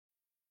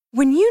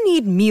When you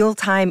need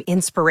mealtime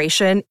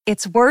inspiration,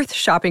 it's worth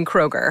shopping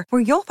Kroger,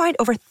 where you'll find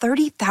over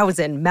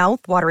 30,000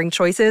 mouth-watering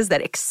choices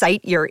that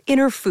excite your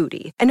inner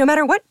foodie. And no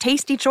matter what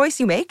tasty choice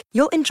you make,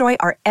 you'll enjoy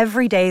our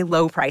everyday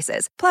low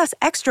prices, plus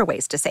extra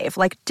ways to save,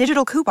 like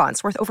digital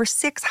coupons worth over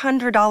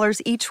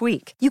 $600 each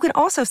week. You can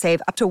also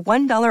save up to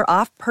 $1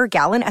 off per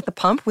gallon at the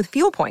pump with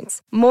fuel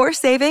points. More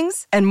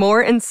savings and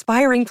more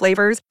inspiring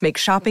flavors make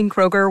shopping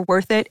Kroger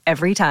worth it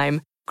every time.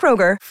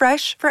 Kroger,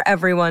 fresh for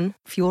everyone.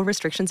 Fuel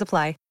restrictions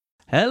apply.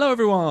 Hello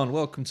everyone,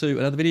 welcome to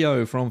another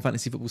video from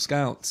Fantasy Football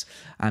Scouts,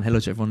 and hello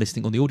to everyone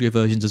listening on the audio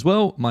versions as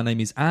well. My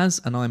name is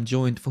Az, and I'm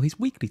joined for his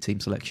weekly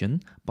team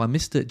selection by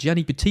Mr.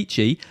 Gianni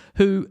Buttici,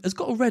 who has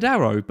got a red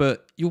arrow,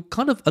 but you're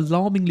kind of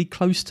alarmingly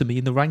close to me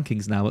in the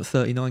rankings now at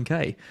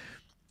 39k.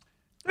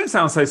 Don't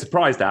sound so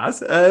surprised,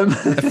 Az.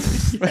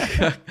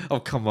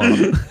 Oh, come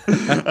on.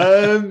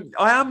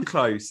 I am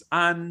close,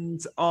 and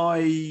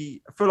I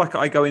feel like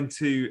I go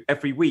into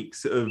every week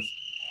sort of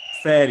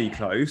fairly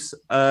close.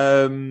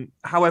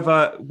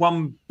 However,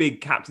 one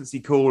big captaincy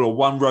call or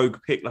one rogue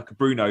pick like a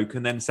Bruno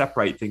can then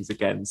separate things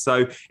again.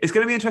 So it's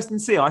going to be interesting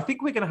to see. I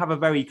think we're going to have a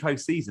very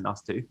close season,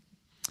 us two.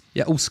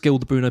 Yeah, all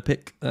skilled the Bruno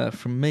pick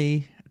from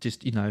me.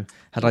 Just,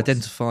 had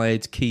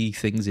identified key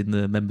things in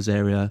the members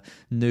area,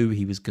 knew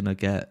he was going to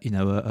get,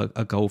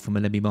 a goal from a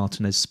Lemmy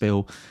Martinez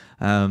spill,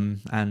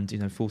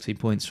 and, 14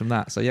 points from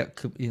that. So, yeah,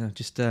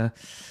 just...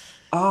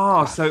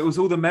 so it was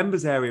all the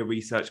members area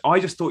research. I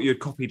just thought you had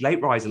copied Late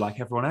Riser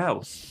like everyone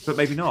else, but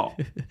maybe not.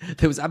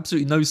 There was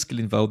absolutely no skill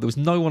involved. There was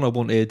no one I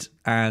wanted,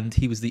 and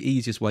he was the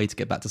easiest way to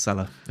get back to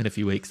Salah in a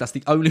few weeks. That's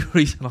the only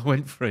reason I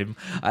went for him.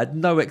 I had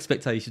no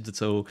expectations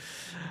at all.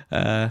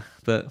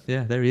 But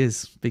yeah, there he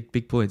is.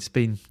 Big points.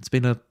 It's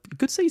been a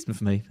good season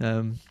for me.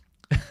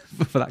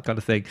 For that kind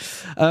of thing.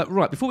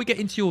 Right, before we get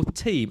into your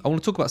team, I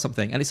want to talk about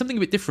something, and it's something a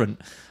bit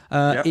different.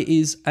 It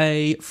is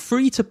a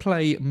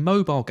free-to-play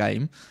mobile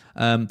game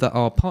that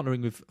are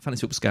partnering with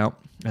Fantasy Football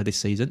Scout this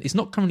season. It's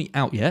not currently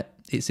out yet.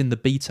 It's in the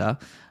beta.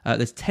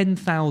 There's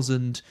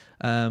 10,000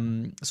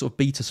 sort of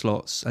beta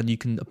slots, and you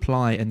can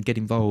apply and get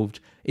involved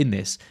in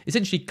this.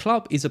 Essentially,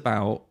 Club is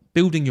about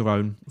building your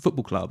own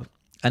football club.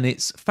 And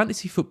it's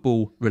fantasy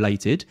football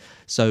related.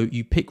 So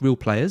you pick real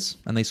players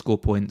and they score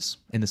points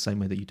in the same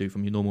way that you do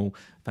from your normal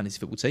fantasy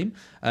football team.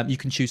 You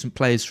can choose some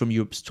players from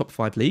Europe's top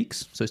 5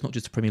 leagues. So it's not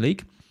just the Premier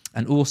League.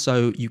 And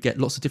also you get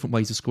lots of different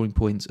ways of scoring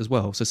points as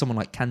well. So someone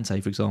like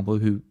Kante, for example,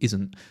 who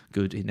isn't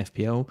good in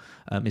FPL,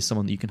 is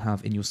someone that you can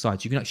have in your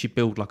side. So you can actually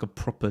build like a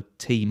proper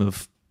team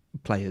of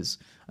players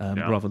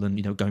rather than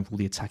going for all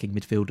the attacking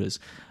midfielders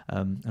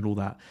and all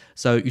that.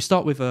 So you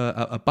start with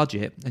a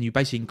budget, and you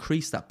basically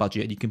increase that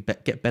budget, and you can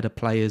get better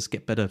players,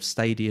 get better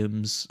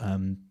stadiums,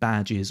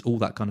 badges, all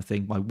that kind of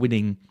thing by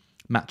winning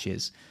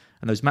matches.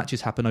 And those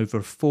matches happen over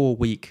a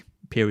 4-week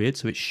period,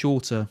 so it's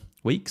shorter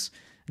weeks,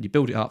 and you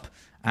build it up,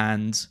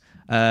 and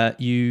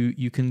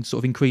you can sort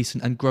of increase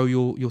and grow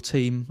your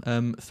team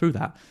through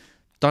that.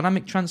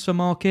 Dynamic transfer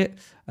market.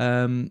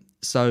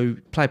 So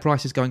player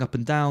prices going up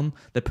and down.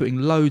 They're putting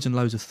loads and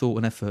loads of thought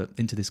and effort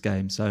into this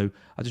game. So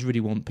I just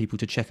really want people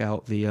to check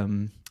out the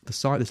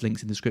site. There's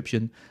links in the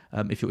description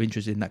if you're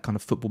interested in that kind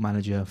of football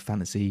manager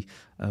fantasy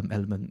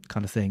element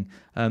kind of thing.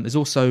 There's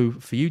also,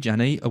 for you,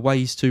 Gianni,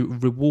 ways to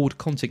reward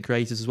content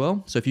creators as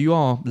well. So if you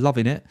are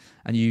loving it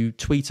and you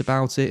tweet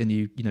about it and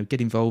you get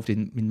involved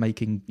in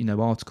making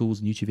articles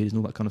and YouTube videos and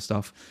all that kind of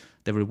stuff,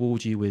 they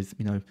reward you with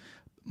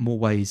more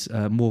ways,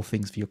 more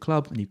things for your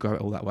club, and you grow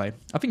it all that way.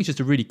 I think it's just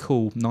a really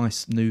cool,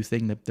 nice new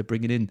thing they're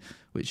bringing in,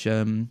 which people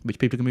are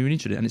going to be really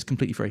interested in, and it's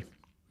completely free.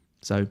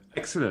 So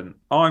excellent.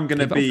 I'm going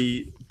to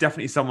be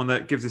definitely someone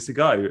that gives this a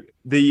go.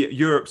 The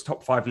Europe's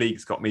top 5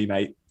 leagues got me,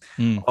 mate.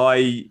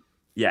 I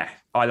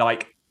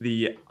like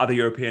the other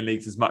European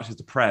leagues as much as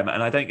the Prem,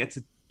 and I don't get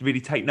to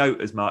really take note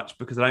as much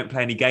because I don't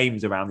play any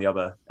games around the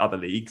other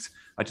leagues.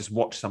 I just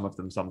watch some of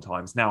them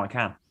sometimes. Now I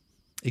can.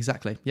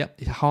 Exactly. Yep.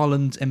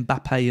 Haaland,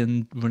 Mbappe,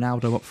 and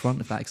Ronaldo up front,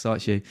 if that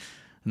excites you.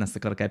 And that's the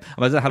kind of game.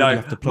 I don't know how long you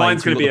have to play.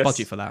 Mine's going to be a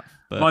budget for that.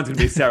 But... Mine's going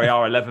to be Serie A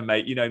 11,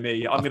 mate. You know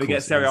me. I'm going to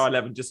get Serie A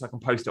 11 just so I can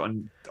post it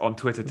on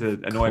Twitter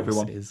to annoy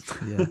everyone. It is.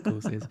 Yeah, of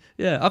course it is.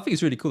 Yeah, I think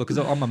it's really cool because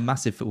I'm a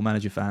massive Football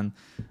Manager fan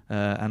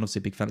and also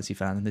a big fantasy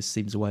fan, and this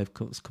seems a way of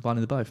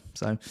combining the both.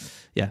 So,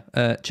 yeah,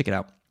 check it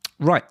out.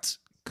 Right.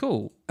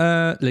 Cool.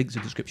 Links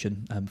in the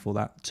description for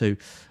that too.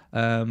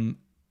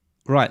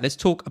 Right, let's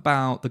talk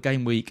about the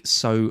game week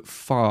so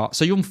far.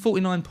 So you're on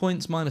 49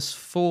 points,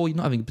 -4. You're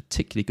not having a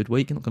particularly good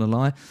week, I'm not going to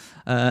lie.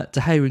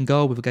 De Gea in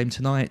goal with a game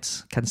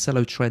tonight.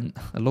 Cancelo, Trent,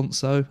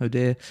 Alonso, oh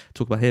dear,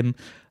 talk about him.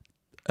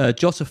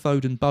 Jota,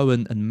 Foden,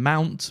 Bowen and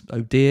Mount,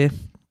 oh dear,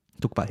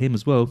 talk about him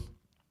as well.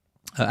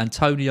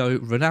 Antonio,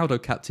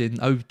 Ronaldo captain,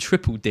 oh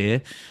triple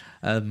dear,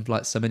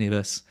 like so many of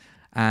us.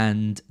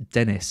 And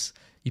Dennis.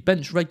 You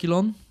bench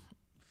Reguilon,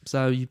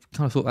 so you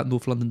kind of thought that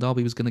North London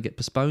derby was going to get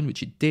postponed,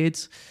 which it did.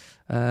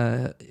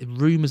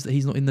 Rumours that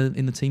he's not in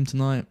the team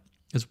tonight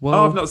as well.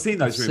 Oh, I've not seen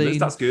those rumours.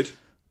 That's good.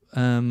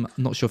 I'm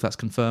not sure if that's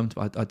confirmed.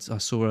 I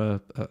saw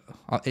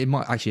it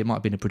might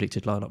have been a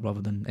predicted lineup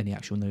rather than any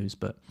actual news.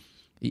 But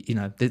You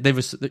know,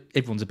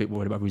 everyone's a bit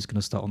worried about who's going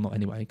to start or not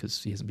anyway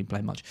because he hasn't been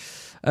playing much.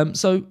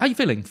 So, how are you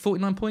feeling?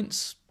 49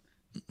 points?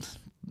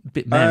 A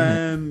bit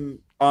mad.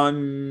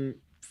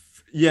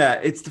 Yeah,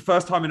 it's the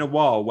first time in a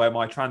while where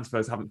my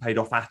transfers haven't paid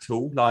off at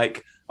all.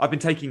 Like, I've been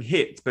taking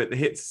hits, but the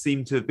hits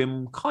seem to have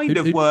been kind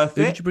of worth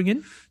it. Who did you bring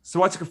in?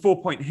 So I took a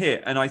 4-point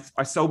hit and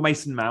I sold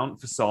Mason Mount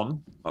for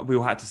Son. We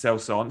all had to sell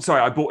Son. Sorry,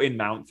 I bought in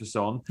Mount for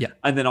Son. Yeah.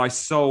 And then I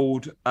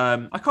sold,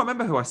 I can't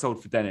remember who I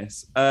sold for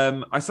Dennis.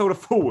 I sold a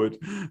forward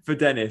for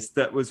Dennis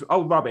that was,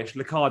 rubbish,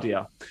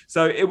 Lacardia.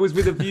 So it was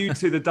with a view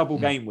to the double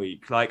game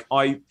week. Like,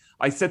 I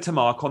said to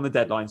Mark on the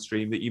deadline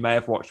stream that you may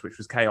have watched, which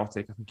was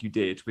chaotic, I think you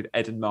did, with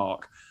Ed and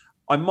Mark,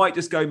 I might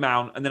just go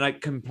Mount and then I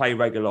can play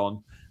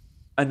Reguilon.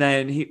 And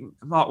then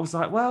Mark was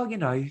like, well, you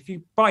know, if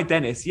you buy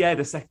Dennis,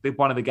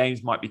 one of the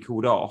games might be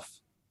called off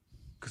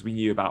because we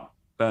knew about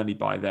Burnley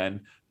by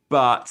then.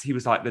 But he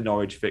was like the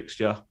Norwich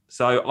fixture.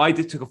 So I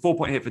took a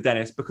 4-point hit for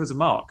Dennis because of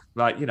Mark.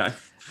 Like, you know,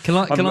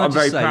 I'm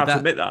very proud to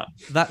admit that.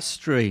 That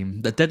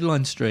stream, the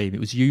deadline stream, it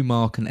was you,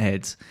 Mark and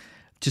Ed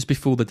just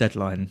before the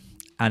deadline.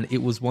 And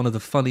it was one of the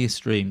funniest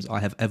streams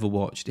I have ever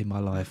watched in my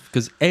life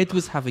because Ed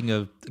was having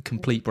a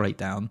complete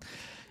breakdown.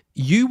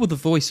 You were the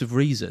voice of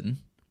reason,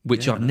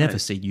 which I've never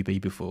seen you be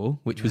before,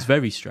 which was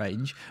very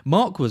strange.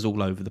 Mark was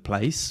all over the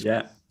place.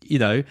 Yeah. You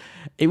know,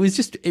 it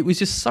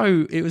was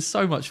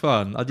so much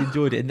fun. I'd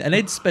enjoyed it. And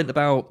Ed spent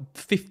about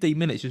 15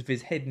 minutes just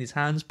with his head in his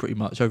hands pretty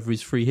much over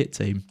his free hit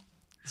team.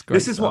 It's great.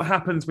 This is what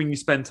happens when you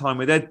spend time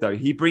with Ed, though.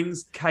 He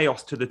brings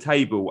chaos to the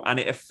table and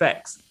it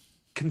affects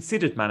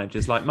considered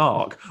managers like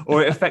Mark,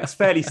 or it affects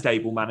fairly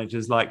stable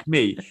managers like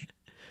me.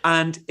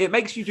 And it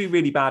makes you do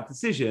really bad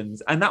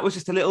decisions. And that was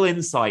just a little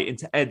insight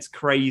into Ed's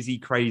crazy,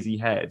 crazy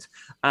head.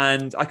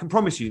 And I can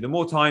promise you, the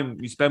more time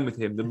you spend with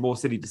him, the more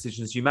silly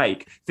decisions you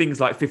make. Things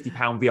like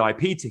 £50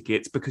 VIP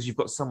tickets because you've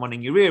got someone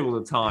in your ear all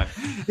the time.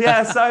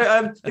 Yeah,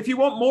 so if you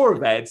want more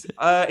of Ed,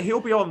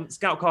 he'll be on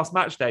Scoutcast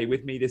Match Day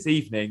with me this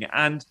evening.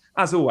 And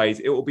as always,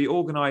 it will be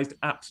organised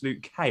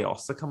absolute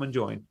chaos. So come and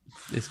join.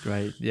 It's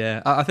great.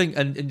 Yeah, I think,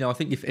 and you know, I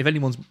think if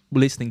anyone's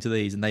listening to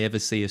these and they ever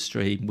see a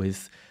stream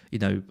with, you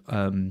know,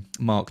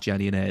 Mark,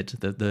 Gianni, and Ed,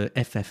 the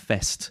FF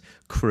Fest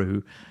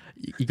crew,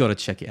 you got to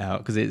check it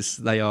out because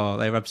they're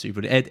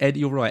absolutely brilliant. Ed,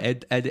 you're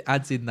right. Ed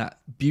adds in that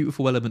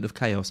beautiful element of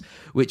chaos,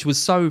 which was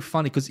so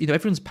funny because, you know,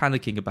 everyone's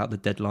panicking about the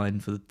deadline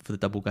for the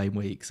double game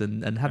weeks,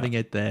 and having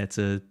Ed there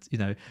to, you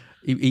know,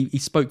 he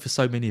spoke for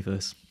so many of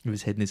us with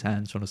his head in his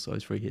hands trying to sort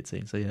his free hit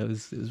team. So yeah, it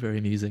was very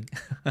amusing.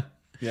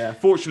 Yeah,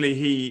 fortunately,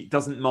 he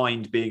doesn't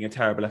mind being a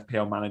terrible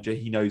FPL manager.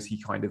 He knows he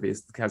kind of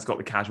has got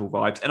the casual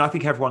vibes. And I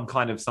think everyone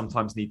kind of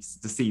sometimes needs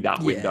to see that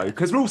window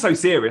because we're all so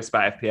serious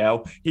about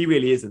FPL. He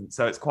really isn't.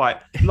 So it's quite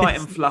light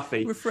and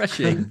fluffy.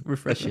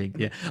 refreshing.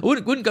 Yeah. I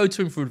wouldn't go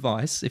to him for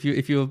advice if you're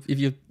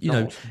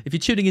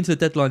tuning into the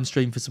deadline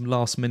stream for some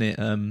last minute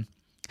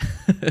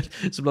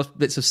some last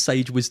bits of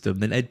sage wisdom,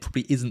 then Ed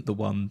probably isn't the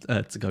one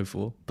to go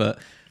for. But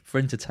for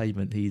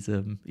entertainment, he's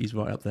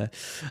right up there.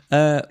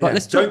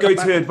 Let's don't go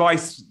to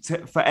advice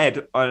for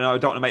Ed. I know I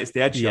don't want to make this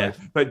the Ed show,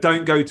 but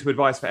don't go to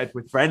advice for Ed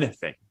for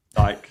anything.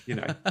 Like, you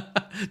know,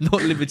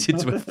 not limited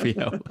to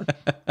FPL.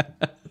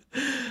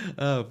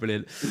 Oh,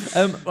 brilliant.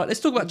 Right, let's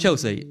talk about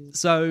Chelsea.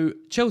 So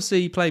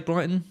Chelsea played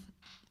Brighton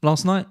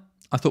last night.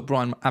 I thought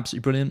Brighton were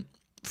absolutely brilliant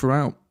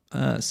throughout,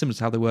 similar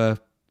to how they were.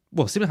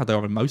 Well, similar to how they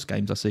are in most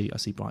games. I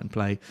see Brighton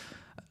play.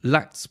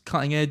 Lacked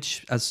cutting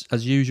edge as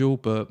usual,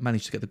 but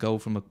managed to get the goal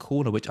from a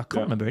corner, which I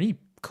can't remember any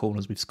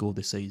corners we've scored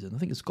this season. I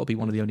think it's got to be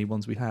one of the only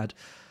ones we had.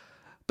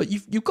 But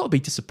you've got to be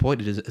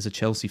disappointed as a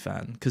Chelsea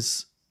fan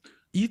because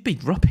you've been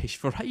rubbish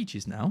for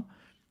ages now.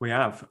 We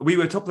have. We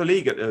were top of the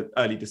league at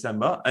early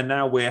December, and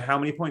now we're how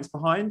many points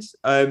behind?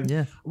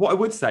 What I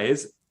would say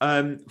is,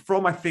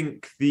 from I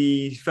think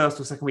the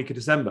first week of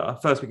December,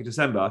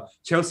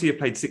 Chelsea have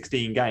played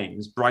 16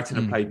 games, Brighton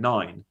have played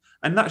 9.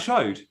 And that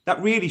showed. That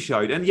really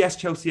showed. And yes,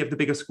 Chelsea have the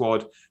bigger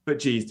squad, but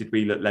geez, did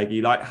we look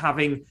leggy. Like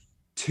having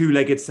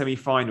two-legged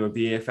semi-final of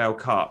the EFL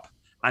Cup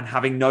and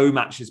having no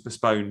matches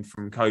postponed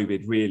from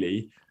COVID,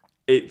 really,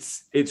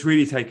 it's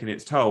really taken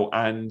its toll.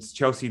 And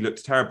Chelsea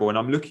looked terrible. And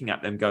I'm looking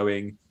at them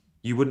going,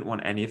 you wouldn't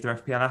want any of their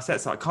FPL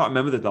assets. I can't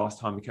remember the last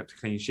time we kept a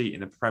clean sheet in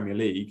the Premier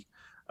League.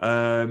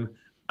 And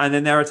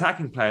then their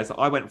attacking players,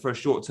 I went for a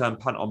short-term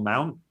punt on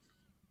Mount.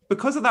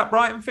 Because of that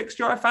Brighton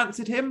fixture, I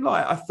fancied him.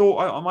 Like I thought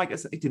I might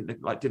get. It didn't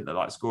look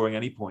like scoring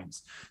any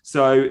points.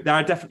 So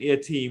they're definitely a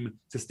team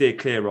to steer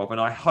clear of. And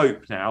I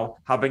hope now,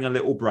 having a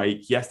little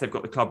break. Yes, they've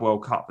got the Club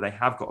World Cup, but they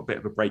have got a bit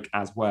of a break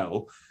as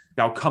well.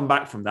 They'll come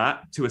back from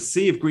that to a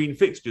sea of green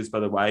fixtures, by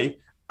the way.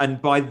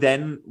 And by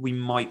then, we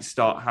might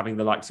start having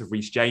the likes of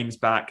Reece James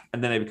back,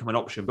 and then they become an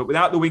option. But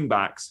without the wing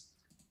backs,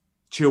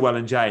 Chilwell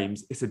and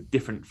James, it's a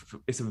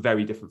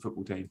very different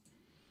football team.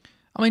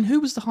 I mean, who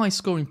was the highest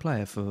scoring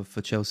player for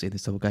Chelsea in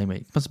this double game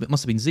week? Must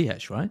have been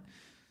Ziyech, right?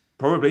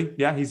 Probably,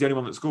 yeah. He's the only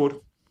one that scored.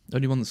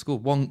 Only one that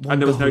scored. One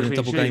and there was no in clean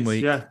double sheets, game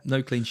week. Yeah.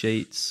 No clean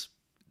sheets.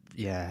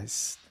 Yeah,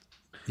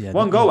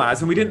 one goal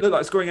as, and we didn't look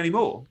like scoring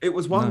anymore. It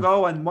was one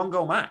goal and one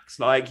goal max.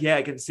 Like,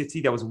 against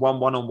City, there was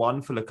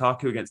 1-1-on-1 for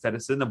Lukaku against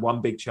Ederson and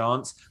one big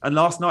chance. And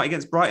last night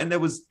against Brighton, there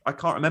was, I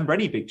can't remember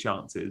any big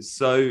chances.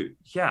 So,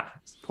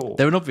 it's poor.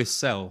 They're an obvious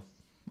sell,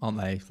 aren't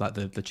they? Like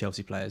the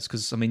Chelsea players,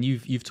 because I mean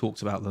you've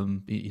talked about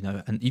them,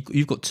 and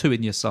you've got two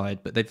in your side,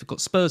 but they've got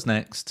Spurs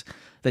next,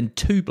 then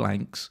two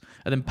blanks,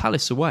 and then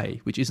Palace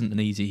away, which isn't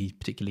an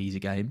particularly easy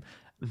game,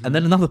 and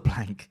then another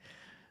blank.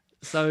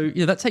 So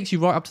that takes you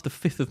right up to the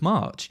 5th of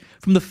March.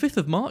 From the 5th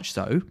of March,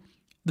 though,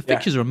 the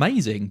fixtures are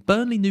amazing: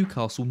 Burnley,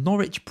 Newcastle,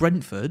 Norwich,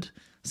 Brentford,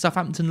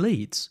 Southampton,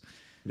 Leeds.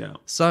 Yeah.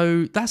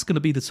 So that's going to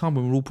be the time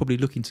when we're all probably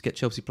looking to get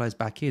Chelsea players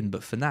back in.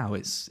 But for now,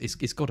 it's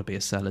got to be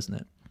a sell, isn't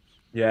it?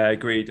 Yeah,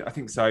 agreed. I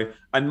think so.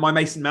 And my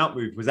Mason Mount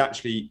move was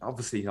actually,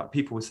 obviously, like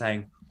people were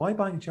saying, why are you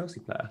buying a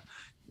Chelsea player?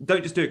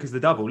 Don't just do it because of the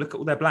double. Look at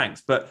all their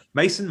blanks. But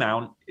Mason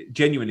Mount,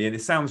 genuinely, and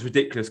it sounds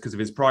ridiculous because of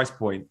his price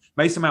point,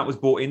 Mason Mount was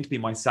brought in to be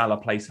my Salah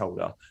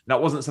placeholder.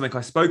 That wasn't something I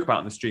spoke about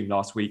in the stream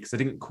last week because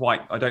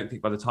I don't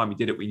think by the time we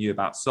did it, we knew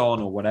about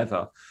Son or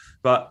whatever.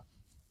 But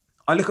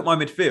I look at my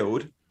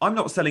midfield. I'm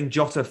not selling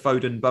Jota,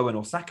 Foden, Bowen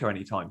or Saka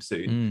anytime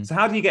soon. So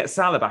how do you get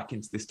Salah back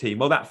into this team?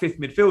 Well, that 5th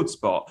midfield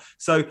spot.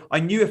 So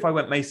I knew if I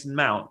went Mason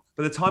Mount,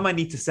 by the time I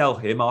need to sell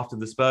him after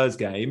the Spurs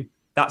game,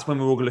 that's when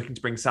we're all looking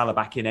to bring Salah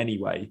back in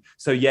anyway.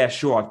 So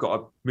sure, I've got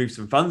to move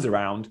some funds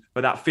around, but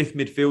that 5th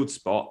midfield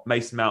spot,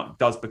 Mason Mount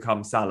does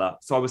become Salah.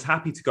 So I was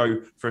happy to go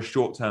for a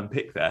short-term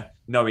pick there,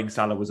 knowing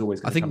Salah was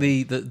always going to come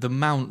in. the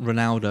Mount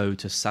Ronaldo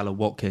to Salah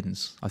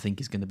Watkins, I think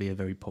is going to be a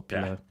very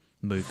popular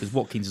move, because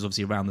Watkins is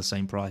obviously around the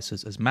same price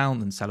as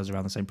Mount, and Salah's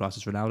around the same price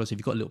as Ronaldo. So if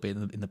you've got a little bit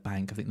in the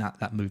bank, I think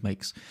that move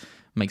makes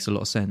a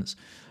lot of sense.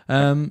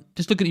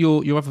 Just looking at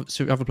your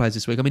other players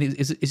this week, I mean,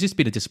 it's just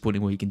been a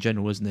disappointing week in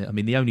general, isn't it? I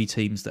mean, the only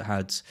teams that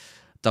had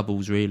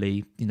doubles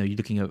really, you're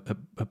looking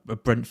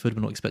at Brentford.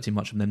 We're not expecting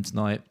much from them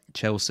tonight.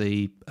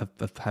 Chelsea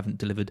haven't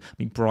delivered. I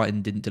mean,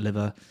 Brighton didn't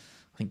deliver.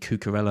 I think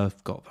Cucurella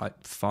got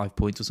like 5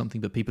 points or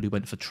something, but people who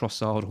went for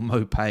Trossard or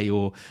Mopé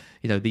or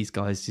these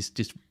guys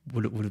just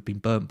would have been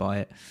burnt by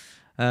it.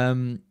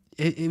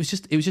 It was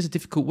just a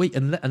difficult week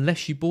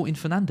unless you bought in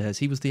Fernandes.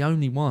 He was the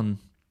only one.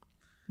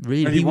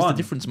 Really, he was the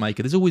difference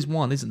maker. There's always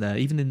one, isn't there?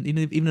 Even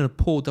in a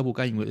poor double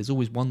game week, there's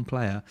always one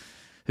player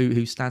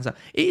who stands out.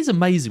 It is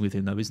amazing with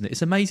him, though, isn't it?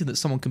 It's amazing that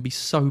someone can be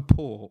so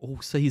poor all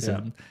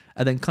season,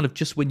 and then kind of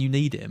just when you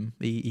need him,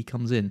 he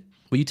comes in.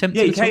 Were you tempted?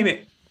 Yeah,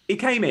 he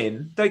came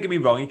in. Don't get me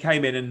wrong. He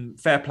came in, and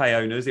fair play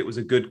owners. It was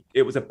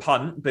a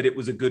punt, but it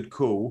was a good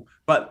call.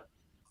 But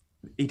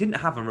he didn't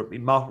have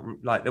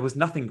there was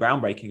nothing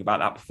groundbreaking about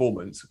that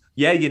performance.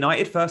 Yeah,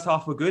 United first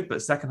half were good,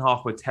 but second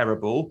half were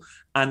terrible.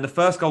 And the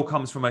first goal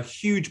comes from a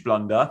huge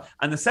blunder,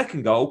 and the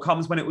second goal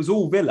comes when it was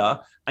all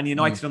Villa and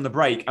United on the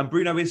break. And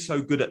Bruno is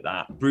so good at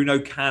that.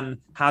 Bruno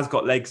has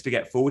got legs to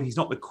get forward. He's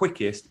not the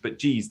quickest, but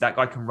geez, that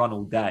guy can run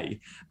all day.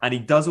 And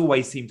he does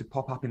always seem to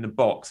pop up in the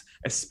box,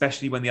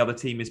 especially when the other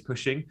team is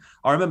pushing.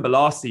 I remember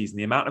last season,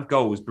 the amount of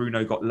goals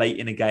Bruno got late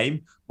in a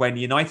game when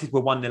United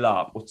were 1-0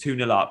 up or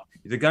 2-0 up.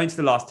 They're going to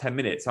the last 10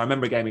 minutes. I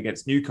remember a game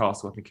against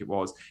Newcastle, I think it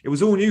was. It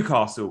was all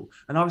Newcastle.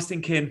 And I was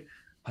thinking,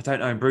 I don't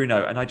know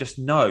Bruno. And I just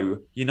know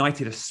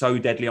United are so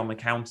deadly on the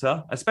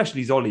counter,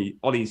 especially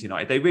Ollie's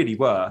United. They really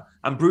were.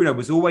 And Bruno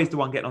was always the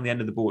one getting on the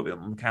end of the ball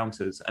on the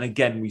counters. And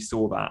again, we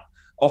saw that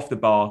off the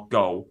bar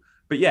goal.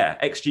 But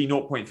XG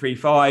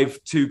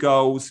 0.35, 2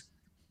 goals.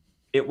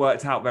 It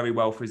worked out very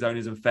well for his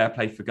owners, and fair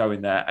play for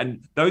going there.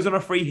 And those on a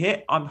free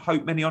hit, I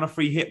hope many on a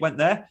free hit went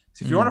there.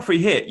 So if you're on a free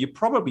hit, you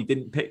probably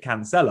didn't pick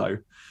Cancelo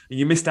and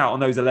you missed out on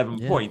those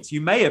 11 points. You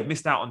may have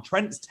missed out on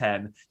Trent's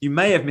 10. You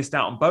may have missed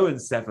out on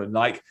Bowen's 7.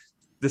 Like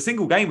the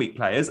single game week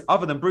players,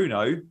 other than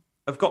Bruno,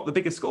 have got the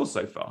biggest scores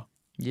so far.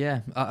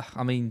 Yeah,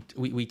 I mean,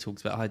 we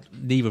talked about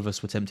neither of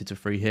us were tempted to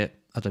free hit.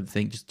 I don't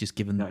think just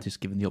given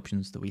the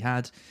options that we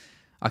had.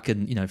 I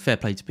can fair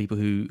play to people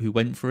who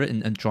went for it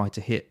and tried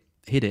to hit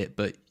it,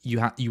 but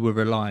you were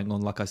relying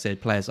on, like I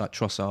said, players like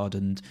Trossard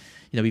and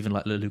even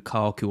like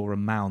Lukaku or a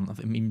Mount. I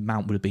mean,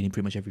 Mount would have been in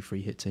pretty much every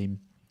free hit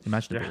team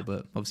imaginable,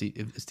 but obviously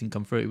it just didn't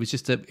come through. It was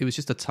just a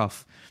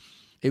tough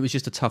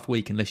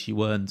week unless you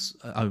weren't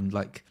owned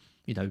like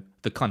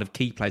the kind of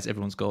key players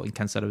everyone's got in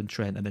Cancelo and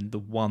Trent, and then the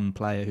one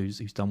player who's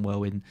done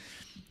well in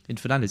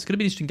Fernandes. It's going to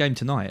be an interesting game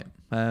tonight.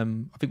 I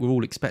think we're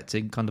all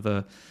expecting kind of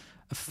a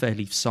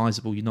fairly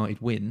sizable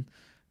United win,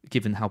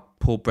 given how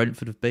poor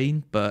Brentford have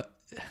been, but.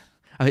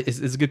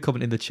 There's a good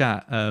comment in the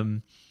chat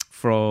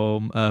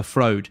from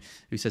Frode,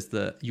 who says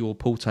that your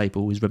pool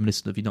table is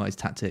reminiscent of United's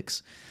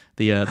tactics,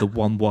 the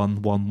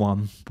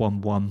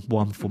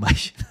 1-1-1-1-1-1-1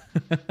 formation.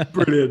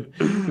 Brilliant.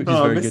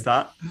 I missed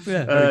that.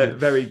 Yeah,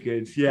 very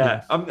good.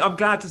 Yeah. I'm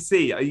glad to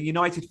see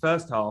United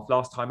first half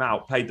last time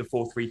out played the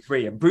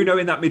 4-3-3, and Bruno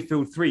in that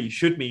midfield 3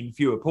 should mean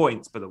fewer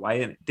points, by the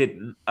way, and it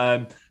didn't.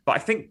 But I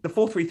think the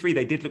 4-3-3,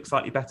 they did look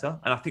slightly better.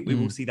 And I think we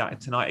will see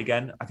that tonight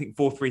again. I think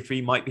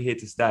 4-3-3 might be here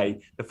to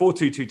stay. The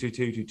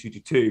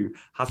 4-2-2-2-2-2-2-2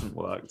 hasn't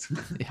worked.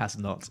 It has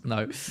not,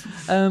 no.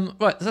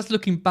 Right, that's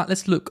looking back.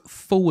 Let's look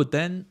forward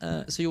then.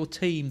 So your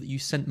team that you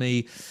sent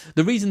me,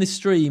 the reason this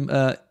stream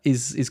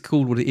is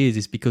called what it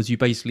is because you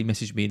basically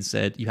messaged me and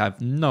said you have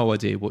no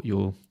idea what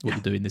you're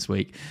doing this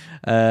week.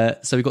 So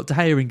we've got De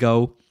Gea in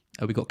goal.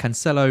 We've got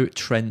Cancelo,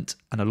 Trent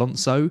and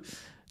Alonso.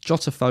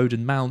 Jota,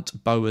 Foden,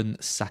 Mount, Bowen,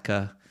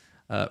 Saka,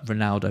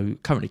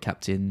 Ronaldo, currently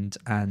captained,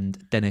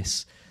 and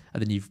Dennis.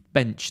 And then you've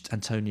benched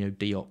Antonio,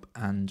 Diop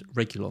and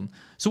Reguilon.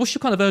 So what's your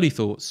kind of early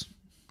thoughts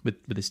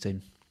with this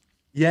team?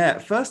 Yeah,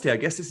 firstly, I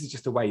guess this is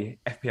just the way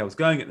FPL is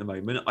going at the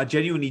moment. I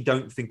genuinely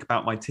don't think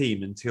about my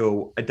team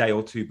until a day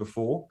or two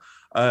before.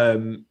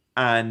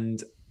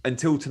 And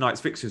until tonight's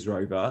fixtures are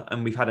over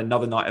and we've had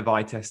another night of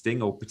eye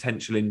testing or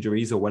potential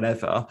injuries or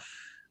whatever,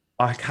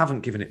 I haven't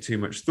given it too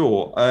much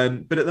thought.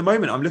 But at the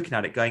moment, I'm looking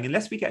at it going,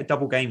 unless we get a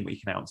double game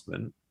week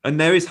announcement, and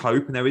there is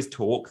hope and there is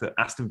talk that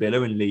Aston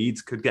Villa and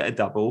Leeds could get a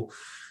double.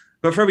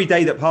 But for every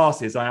day that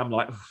passes, I am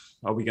like,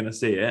 are we going to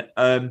see it?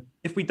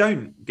 If we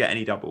don't get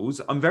any doubles,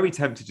 I'm very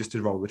tempted just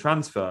to roll the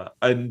transfer.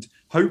 And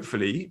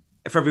hopefully,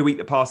 if every week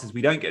that passes,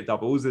 we don't get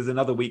doubles, there's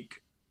another week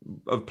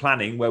of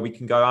planning where we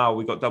can go,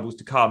 we've got doubles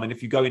to come. And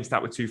if you go into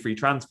that with 2 free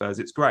transfers,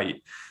 it's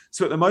great.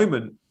 So at the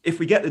moment, if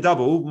we get the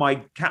double, my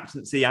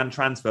captaincy and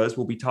transfers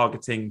will be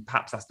targeting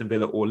perhaps Aston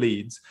Villa or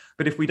Leeds.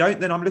 But if we don't,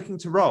 then I'm looking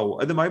to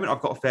roll. At the moment, I've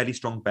got a fairly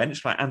strong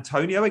bench, like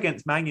Antonio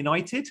against Man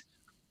United.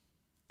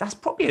 That's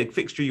probably a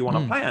fixture you want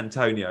to play,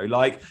 Antonio.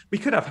 Like, we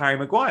could have Harry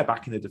Maguire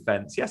back in the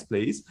defence. Yes,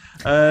 please.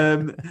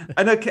 And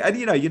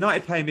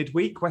United play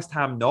midweek, West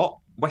Ham not.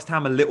 West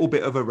Ham a little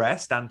bit of a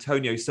rest.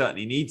 Antonio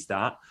certainly needs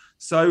that.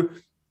 So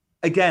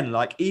again,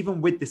 like even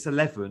with this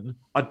 11,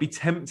 I'd be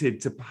tempted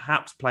to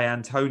perhaps play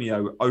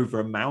Antonio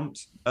over a Mount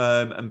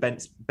and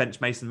bench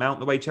Mason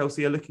Mount the way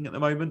Chelsea are looking at the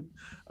moment.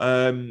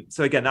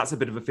 So again, that's a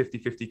bit of a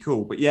 50-50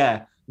 call. But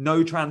yeah,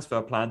 no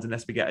transfer plans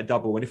unless we get a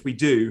double. And if we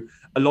do,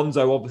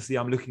 Alonso, obviously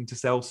I'm looking to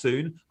sell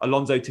soon.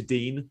 Alonso to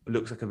Dean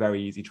looks like a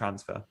very easy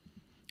transfer.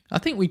 I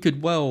think we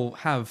could well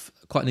have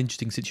quite an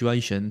interesting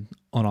situation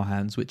on our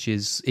hands, which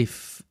is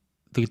if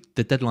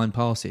the deadline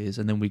passes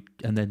and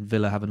then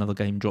Villa have another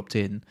game dropped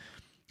in.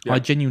 Yeah. I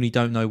genuinely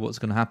don't know what's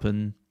going to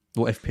happen,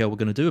 what FPL we're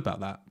going to do about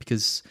that,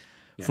 because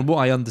from what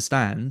I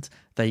understand,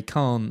 they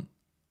can't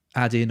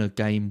add in a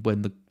game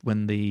when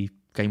the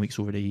game week's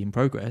already in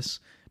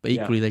progress, but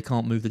equally they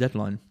can't move the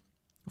deadline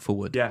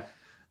forward. Yeah.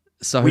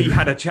 So we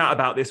had a chat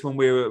about this when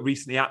we were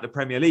recently at the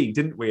Premier League,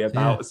 didn't we?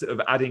 About sort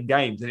of adding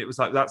games, and it was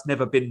like that's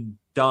never been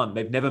done.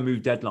 They've never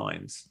moved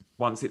deadlines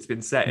once it's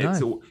been set. No.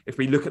 It's all, if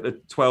we look at the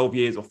 12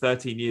 years or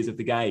 13 years of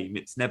the game,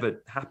 it's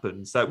never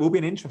happened. So it will be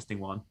an interesting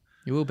one.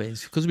 It will be.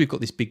 It's because we've got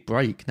this big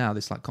break now,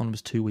 this like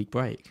Connor's 2-week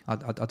break. I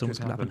don't know what's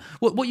going to happen.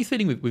 What are you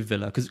feeling with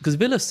Villa? Because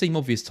Villa seem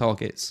obvious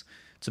targets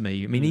to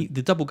me. I mean,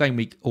 the double game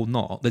week or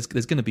not, there's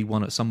going to be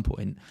one at some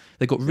point.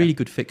 They've got really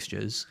good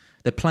fixtures.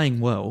 They're playing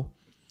well.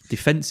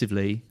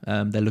 Defensively,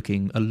 they're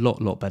looking a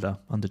lot better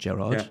under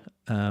Gerrard.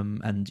 Yeah.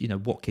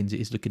 And, Watkins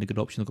is looking a good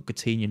option. They've got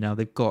Coutinho now.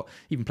 They've got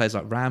even players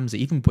like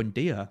Ramsey. Even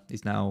Buendia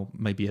is now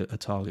maybe a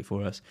target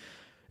for us.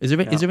 Is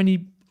there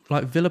any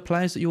like Villa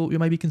players that you're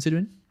maybe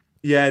considering?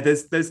 Yeah,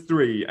 there's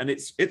 3, and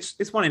it's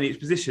one in each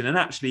position. And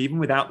actually, even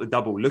without the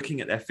double, looking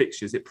at their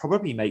fixtures, it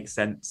probably makes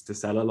sense to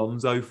sell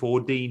Alonso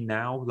for Dean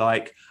now.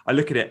 Like, I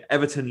look at it,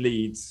 Everton,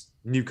 Leeds,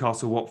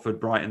 Newcastle,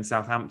 Watford, Brighton,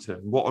 Southampton.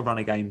 What a run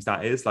of games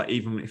that is. Like,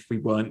 even if we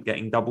weren't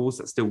getting doubles,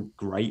 that's still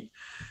great.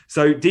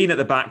 So Dean at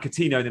the back,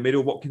 Coutinho in the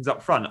middle, Watkins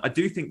up front. I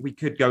do think we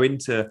could go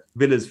into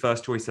Villa's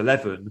first choice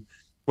 11.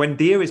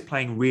 Buendia is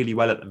playing really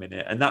well at the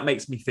minute, and that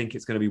makes me think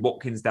it's going to be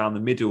Watkins down the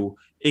middle.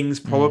 Ings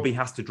probably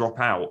has to drop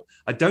out.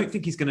 I don't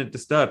think he's going to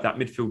disturb that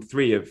midfield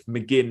 3 of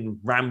McGinn,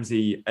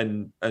 Ramsey,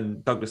 and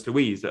Douglas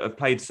Luiz that have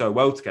played so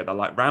well together.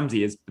 Like,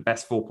 Ramsey is the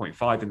best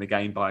 4.5 in the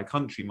game by a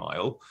country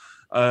mile.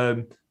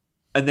 And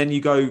then you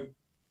go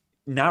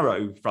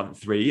narrow front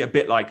 3, a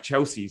bit like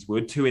Chelsea's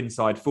would, 2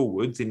 inside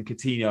forwards in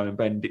Coutinho and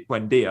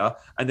Buendia,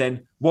 and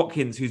then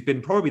Watkins, who's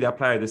been probably their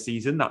player of the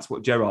season, that's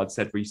what Gerrard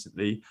said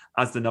recently,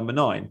 as the number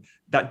 9.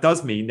 That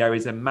does mean there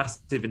is a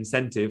massive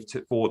incentive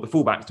for the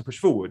fullbacks to push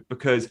forward,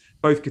 because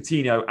both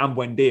Coutinho and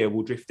Buendia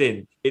will drift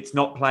in. It's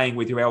not playing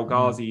with your El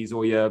Ghazis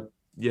or your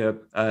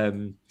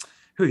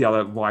who are the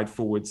other wide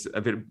forwards,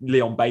 a bit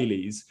Leon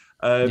Bailey's.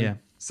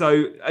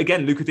 So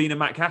again, Luca Dean and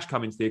Matt Cash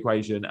come into the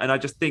equation. And I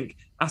just think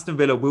Aston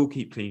Villa will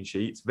keep clean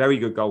sheets. Very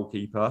good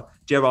goalkeeper.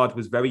 Gerrard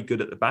was very good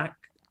at the back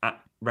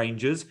at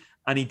Rangers.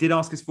 And he did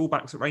ask his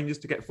fullbacks at Rangers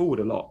to get forward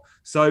a lot.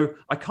 So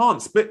I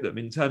can't split them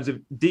in terms of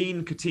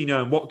Dean,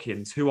 Coutinho and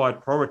Watkins, who I'd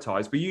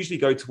prioritise. We usually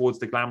go towards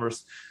the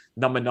glamorous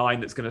number 9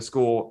 that's going to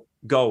score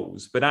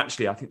goals. But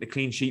actually, I think the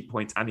clean sheet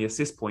points and the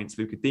assist points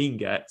Luca Dean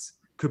gets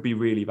could be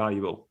really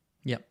valuable.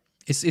 Yeah.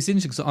 It's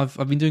interesting because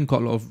I've been doing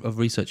quite a lot of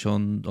research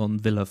on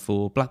Villa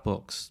for Black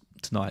Box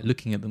tonight,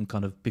 looking at them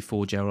kind of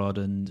before Gerrard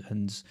and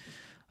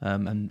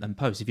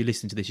post. If you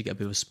listen to this, you get a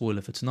bit of a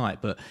spoiler for tonight.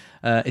 But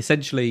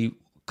essentially,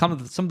 kind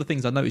of some of the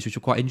things I noticed which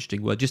were quite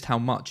interesting were just how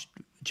much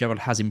Gerrard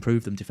has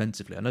improved them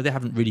defensively. I know they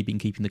haven't really been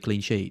keeping the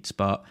clean sheets,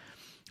 but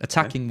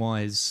attacking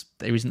wise,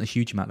 there isn't a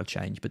huge amount of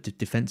change. But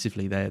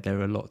defensively,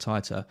 they're a lot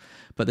tighter.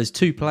 But there's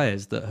two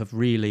players that have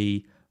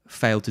really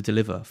failed to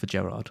deliver for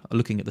Gerrard.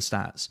 Looking at the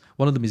stats,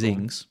 one of them is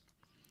Ings,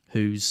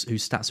 whose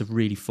stats have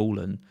really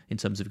fallen in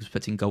terms of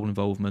expecting goal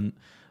involvement,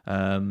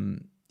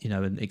 and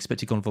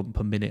expected goal involvement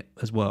per minute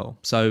as well.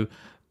 So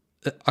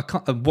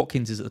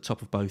Watkins is at the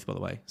top of both, by the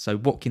way. So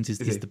Watkins is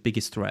the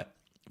biggest threat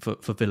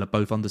for Villa,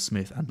 both under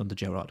Smith and under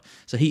Gerrard.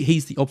 So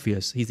he's the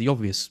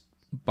obvious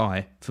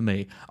buy for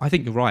me. I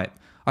think you're right.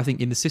 I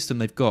think in the system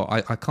they've got,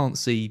 I can't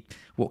see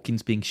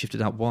Watkins being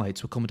shifted out wide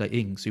to accommodate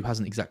Ings, who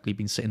hasn't exactly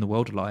been setting the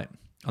world alight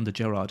under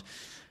Gerrard.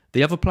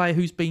 The other player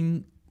who's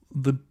been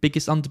the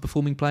biggest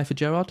underperforming player for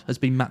Gerrard has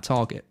been Matt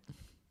Targett.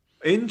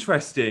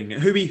 Interesting.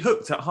 Who he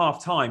hooked at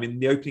half time in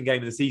the opening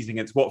game of the season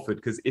against Watford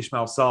because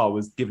Ismail Sarr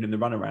was giving him the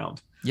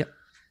runaround. Yep.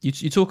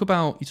 You talk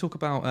about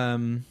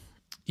him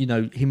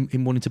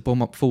wanting to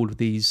bomb up forward with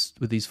these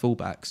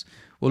fullbacks.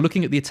 Well,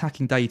 looking at the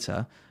attacking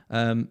data,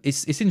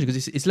 it's interesting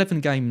because it's 11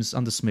 games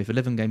under Smith,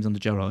 11 games under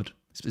Gerrard.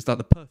 It's like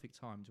the perfect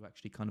time to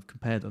actually kind of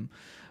compare them.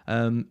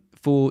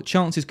 For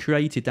chances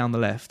created down the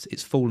left,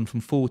 it's fallen from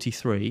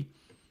 43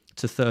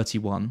 to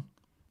 31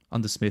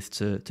 under Smith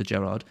to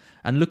Gerrard.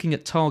 And looking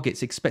at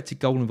Targett's expected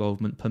goal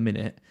involvement per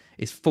minute,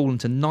 it's fallen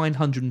to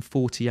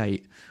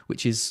 948,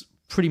 which is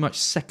pretty much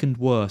second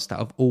worst out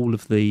of all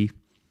of the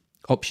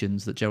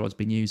options that Gerrard's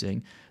been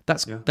using.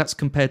 That's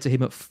compared to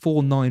him at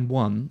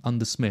 491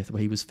 under Smith,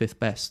 where he was fifth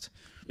best.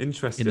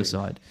 Interesting. In the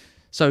side.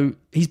 So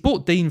he's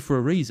bought Dean for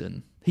a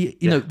reason.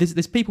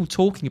 There's people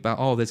talking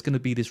about, there's going to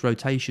be this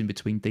rotation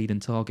between Dean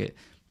and Targett.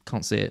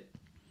 Can't see it.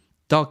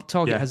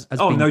 Targett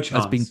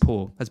has been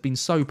poor. Has been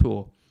so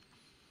poor.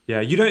 Yeah,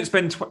 you don't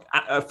spend for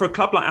a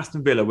club like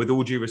Aston Villa, with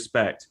all due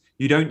respect,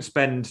 you don't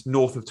spend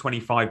north of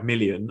 25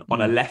 million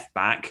on a left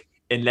back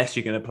unless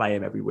you're going to play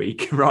him every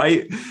week,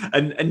 right?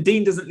 And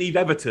Dean doesn't leave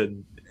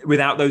Everton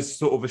without those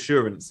sort of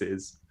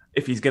assurances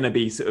if he's going to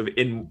be sort of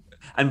in.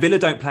 And Villa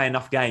don't play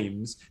enough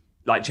games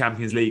like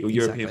Champions League or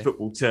European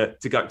football to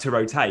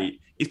rotate.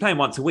 He's playing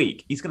once a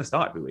week. He's going to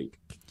start every week.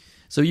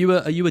 So are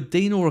you a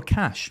Dean or a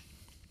Cash?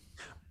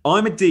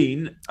 I'm a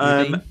Dean.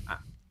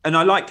 And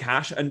I like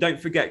Cash. And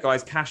don't forget,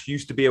 guys, Cash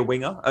used to be a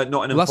winger at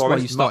Nottingham Forest. That's why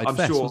you started I'm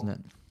Fest, sure.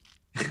 Wasn't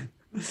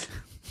it?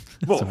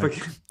 What?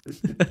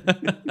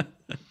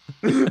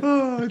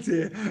 Oh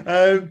dear.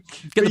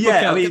 Get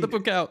the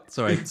book out.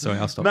 Sorry,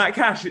 I'll stop. Matt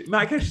Cash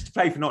used to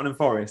play for Nottingham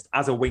Forest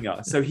as a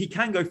winger, so he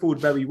can go forward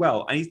very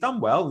well, and he's done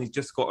well. He's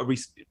just got a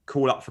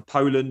call up for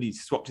Poland.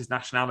 He's swapped his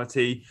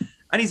nationality,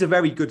 and he's a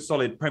very good,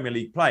 solid Premier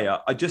League player.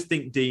 I just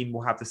think Dean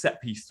will have the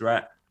set piece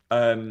threat.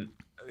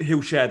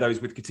 He'll share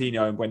those with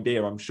Coutinho and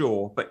Buendia, I'm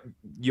sure, but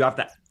you have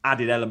that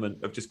added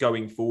element of just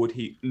going forward.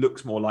 He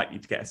looks more likely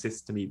to get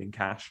assists to me than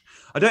Cash.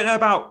 I don't know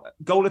about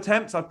goal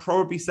attempts. I'd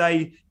probably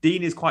say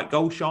Dean is quite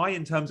goal shy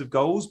in terms of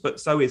goals, but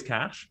so is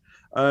Cash.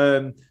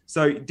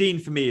 So Dean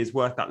for me is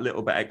worth that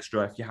little bit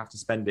extra if you have to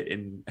spend it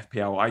in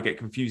FPL. I get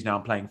confused now.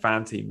 I'm playing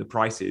Fan Team. The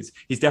prices.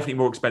 He's definitely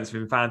more expensive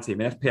in Fan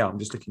Team. In FPL, I'm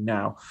just looking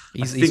now.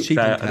 He's cheap.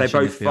 They're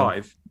both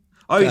 5.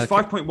 Oh, he's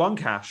 5.1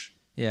 Cash.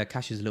 Yeah,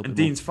 Cash is a little bit. And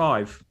Dean's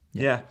more. 5.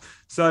 Yeah.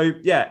 So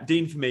yeah,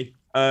 Dean for me.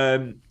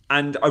 And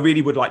I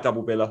really would like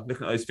double Villa,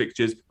 looking at those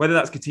fixtures, whether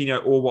that's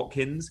Coutinho or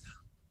Watkins.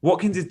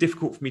 Watkins is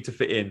difficult for me to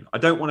fit in. I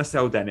don't want to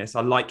sell Dennis.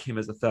 I like him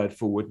as a third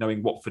forward,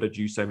 knowing Watford are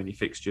due so many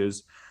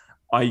fixtures.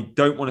 I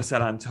don't want to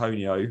sell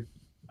Antonio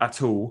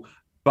at all,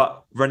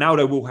 but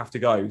Ronaldo will have to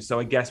go. So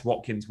I guess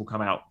Watkins will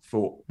come out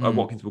for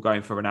Watkins will go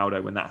in for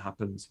Ronaldo when that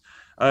happens.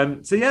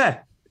 So yeah,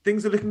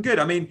 things are looking good.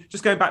 I mean,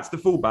 just going back to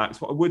the fullbacks,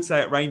 what I would say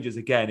at Rangers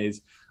again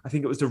is I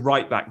think it was the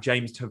right back,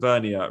 James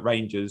Tavernier at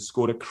Rangers,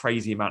 scored a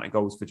crazy amount of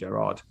goals for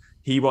Gerrard.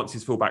 He wants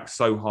his fullback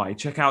so high.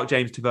 Check out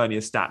James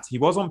Tavernier's stats. He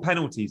was on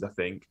penalties, I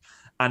think.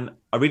 And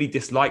I really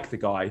dislike the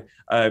guy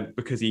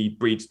because he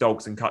breeds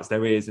dogs and cuts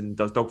their ears and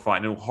does dogfighting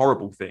and all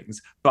horrible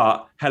things,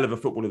 but hell of a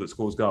footballer that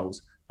scores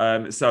goals.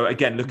 So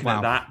again, looking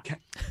at that,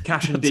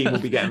 Cash and Dean will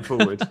be getting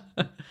forward.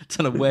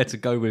 Don't know where to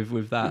go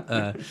with that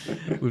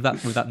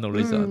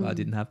knowledge that I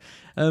didn't have.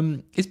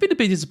 It's been a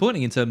bit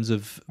disappointing in terms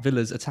of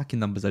Villa's attacking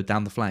numbers though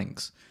down the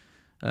flanks.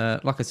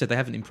 Like I said, they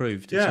haven't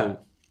improved at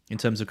all in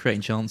terms of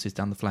creating chances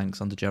down the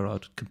flanks under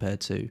Gerrard compared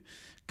to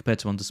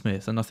under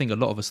Smith. And I think a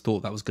lot of us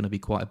thought that was going to be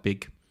quite a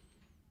big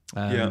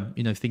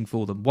thing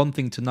for them. One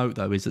thing to note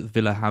though is that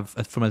Villa have,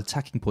 from an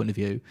attacking point of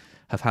view,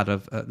 have had they're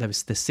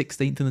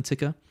 16th in the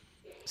ticker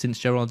since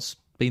Gerrard's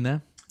been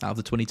there out of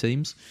the 20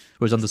 teams,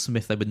 whereas under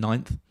Smith they were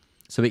 9th.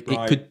 So it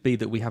could be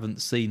that we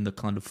haven't seen the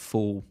kind of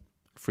full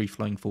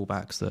free-flowing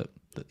fullbacks that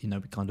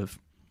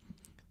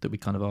we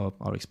kind of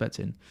are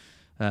expecting.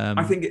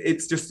 I think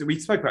it's just, we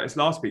spoke about this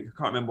last week. I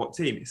can't remember what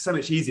team. It's so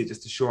much easier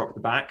just to shore up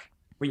the back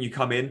when you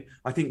come in.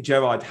 I think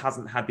Gerrard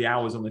hasn't had the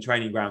hours on the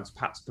training ground to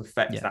perhaps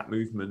perfect that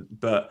movement,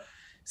 but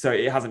so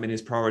it hasn't been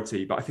his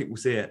priority. But I think we'll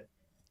see it.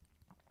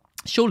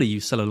 Surely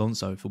you sell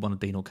Alonso for one of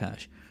Dean or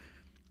Cash.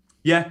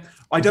 Yeah,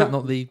 Is that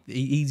not the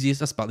easiest?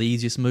 That's about the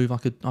easiest move I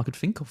could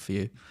think of for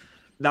you.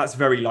 That's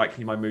very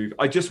likely my move.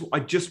 I just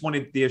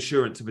wanted the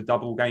assurance of a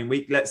double game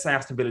week. Let's say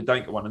Aston Villa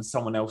don't get one and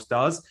someone else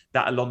does.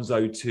 That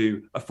Alonso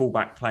to a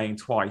fullback playing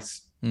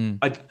twice.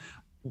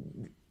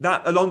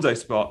 That Alonso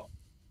spot.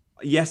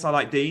 Yes, I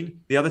like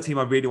Dean. The other team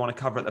I really want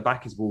to cover at the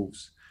back is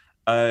Wolves.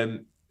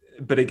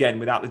 But again,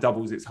 without the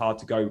doubles, it's hard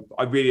to go.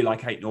 I really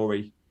like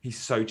Ait-Nouri. He's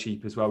so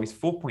cheap as well. He's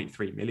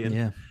 4.3 million.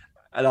 Yeah.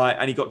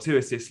 And he got 2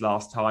 assists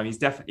last time. He's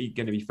definitely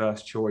going to be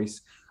first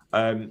choice.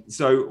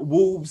 So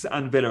Wolves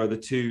and Villa are the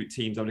 2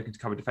 teams I'm looking to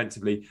cover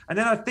defensively. And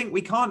then I think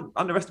we can't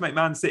underestimate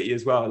Man City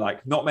as well.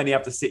 Like, not many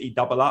have the City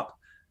double up.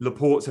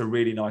 Laporte's a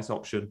really nice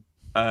option.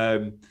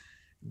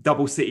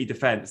 Double City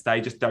defence, they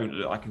just don't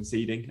look like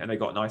conceding, and they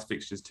got nice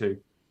fixtures too.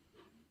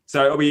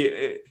 So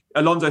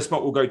Alonso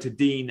spot will go to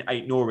Dean,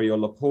 Ait-Nouri or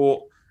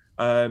Laporte.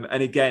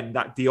 And again,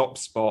 that Diop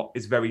spot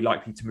is very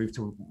likely to move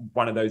to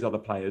one of those other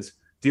players.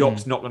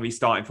 Diop's not going to be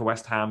starting for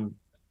West Ham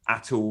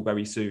at all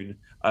very soon.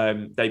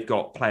 They've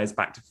got players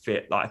back to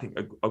fit. Like, I think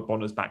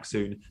Ogbona's back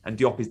soon, and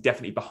Diop is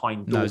definitely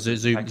behind. No,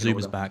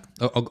 Zuma's back.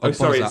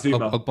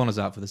 Ogbona's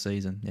out for the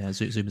season. Yeah,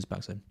 Zuma's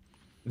back soon.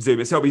 So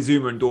it'll be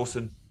Zuma and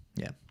Dawson.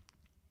 Yeah.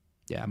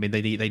 I mean,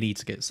 they need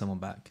to get someone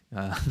back.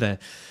 They're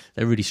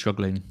really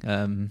struggling.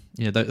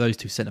 Those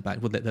 2 centre backs.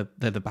 Well,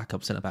 they're the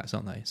backup centre backs,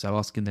 aren't they? So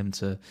asking them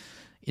to,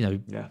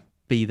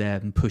 be there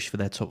and push for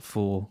their top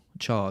 4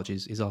 charge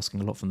is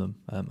asking a lot from them.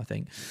 I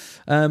think.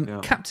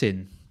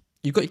 Captain,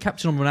 you've got your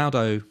captain on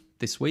Ronaldo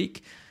this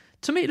week.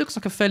 To me, it looks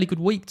like a fairly good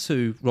week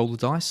to roll the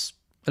dice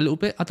a little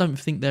bit. I don't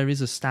think there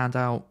is a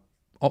standout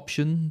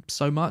option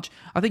so much.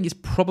 I think it's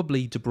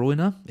probably De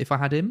Bruyne. If I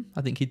had him,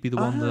 I think he'd be the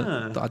one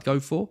that I'd go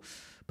for.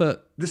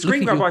 But the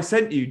screen grab I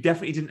sent you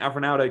definitely didn't have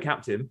Ronaldo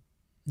captain,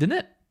 didn't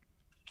it?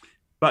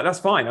 But that's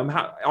fine.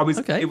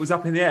 Okay. It was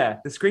up in the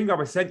air. The screen grab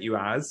I sent you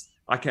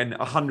I can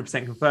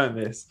 100% confirm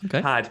this,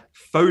 had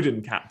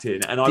Foden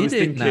captain. And I was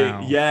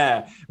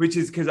thinking, which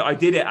is because I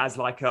did it as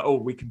like,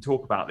 we can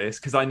talk about this,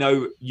 because I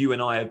know you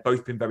and I have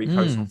both been very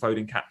close on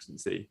Foden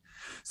captaincy.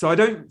 So I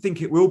don't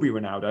think it will be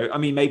Ronaldo. I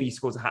mean, maybe he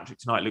scores a hat-trick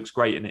tonight, looks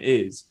great, and it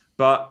is.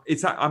 But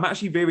I'm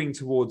actually veering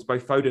towards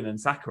both Foden and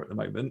Saka at the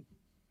moment.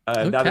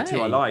 They're the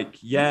 2 I like.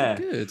 Yeah.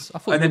 Good. I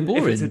thought it was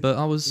boring, but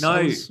I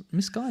was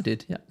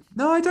misguided. Yeah.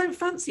 No, I don't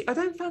fancy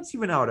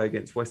Ronaldo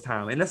against West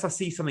Ham unless I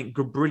see something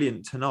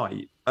brilliant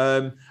tonight.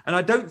 And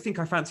I don't think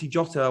I fancy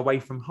Jota away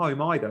from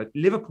home either.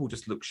 Liverpool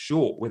just looks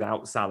short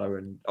without Salah,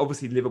 and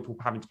obviously Liverpool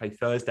having to play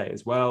Thursday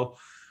as well.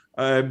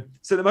 So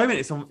at the moment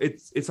it's on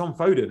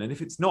Foden, and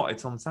if it's not,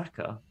 it's on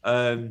Saka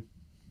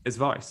as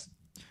vice.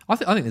 I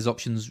think there's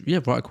options,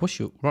 right across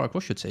your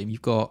team.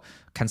 You've got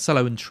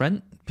Cancelo and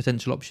Trent,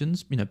 potential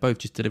options, both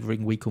just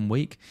delivering week on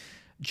week.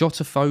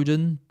 Jota,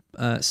 Foden,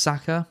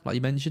 Saka, like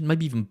you mentioned,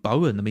 maybe even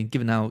Bowen. I mean,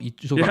 given how you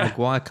talk about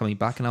Maguire coming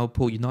back and how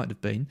poor United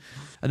have been,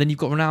 and then you've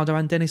got Ronaldo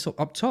and Dennis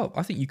up top.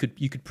 I think you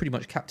could pretty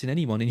much captain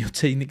anyone in your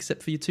team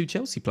except for your 2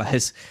 Chelsea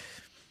players.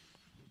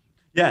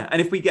 Yeah,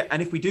 and if we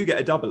do get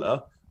a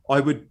doubler, I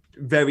would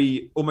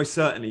almost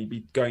certainly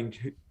be going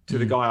to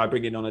the guy I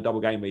bring in on a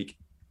double game week.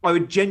 I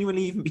would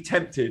genuinely even be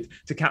tempted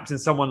to captain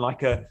someone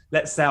like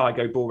let's say I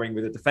go boring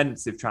with a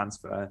defensive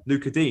transfer,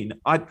 Luca Dean.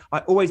 I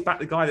always back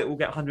the guy that will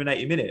get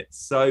 180 minutes.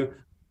 So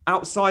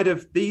outside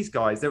of these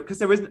guys, because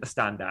there isn't a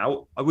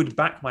standout, I would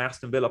back my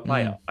Aston Villa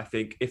player, I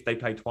think, if they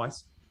play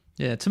twice.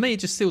 Yeah, to me, it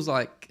just feels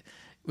like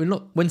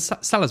when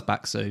Salah's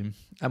back soon,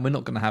 and we're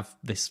not going to have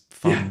this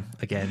fun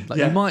again. Like,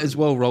 you might as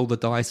well roll the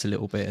dice a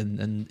little bit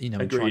and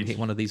try and hit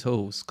one of these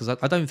hauls, because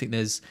I don't think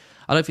there's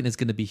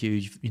going to be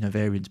huge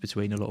variance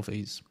between a lot of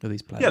these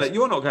players. Yeah, like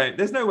you're not going.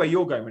 There's no way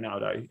you're going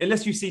Ronaldo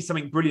unless you see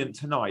something brilliant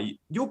tonight.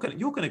 You're going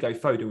to go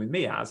Foden with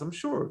me, I'm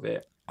sure of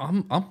it.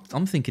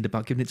 I'm thinking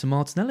about giving it to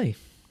Martinelli.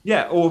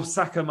 Yeah, or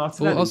Saka,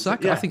 Martinelli. Or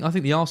Saka. Yeah. I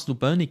think the Arsenal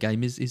Burnley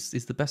game is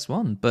the best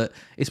one, but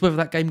it's whether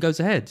that game goes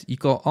ahead. You've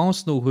got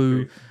Arsenal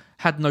who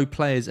had no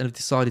players and have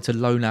decided to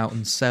loan out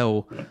and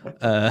sell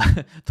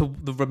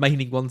the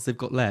remaining ones they've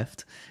got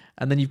left.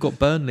 And then you've got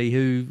Burnley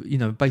who,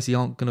 basically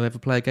aren't going to ever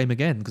play a game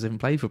again because they haven't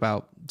played for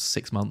about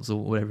 6 months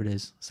or whatever it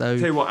is. So,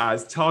 tell you what,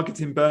 as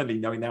targeting Burnley,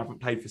 knowing they haven't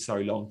played for so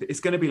long, it's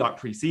going to be like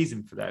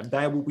pre-season for them.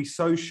 They will be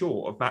so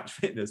short of match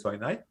fitness, won't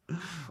they?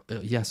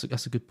 Yes,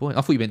 that's a good point.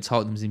 I thought you meant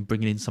targeting them in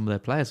bringing in some of their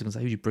players. I was going to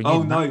say, who'd you bring in?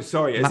 Oh, no,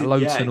 sorry. Matt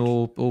Lowton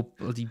or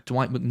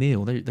Dwight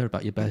McNeil. They're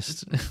about your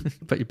best,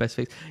 about your best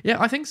fix. Yeah,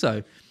 I think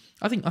so.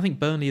 I think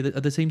Burnley are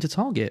the team to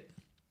target.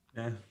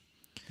 Yeah.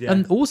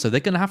 And also,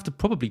 they're going to have to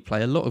probably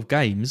play a lot of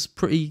games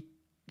pretty...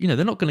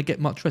 they're not going to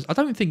get much rest. I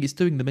don't think it's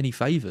doing them any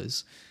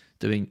favours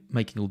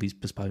making all these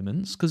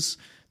postponements, because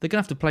they're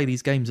going to have to play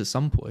these games at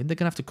some point. They're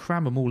going to have to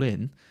cram them all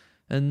in,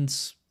 and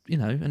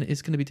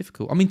it's going to be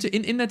difficult. I mean,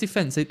 in their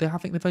defence, I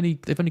think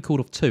they've only called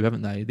off 2,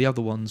 haven't they? The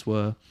other ones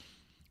were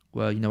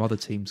other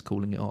teams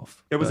calling it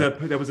off. There was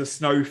a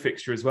snow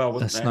fixture as well,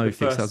 wasn't there? A snow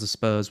fixture. That was a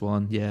Spurs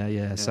one.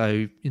 Yeah.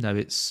 So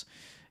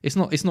it's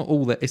not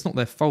all it's not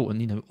their fault,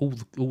 and all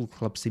the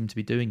clubs seem to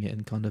be doing it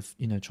and kind of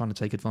trying to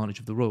take advantage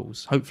of the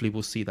rules. Hopefully,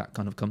 we'll see that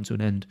kind of come to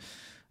an end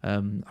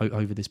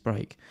over this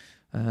break.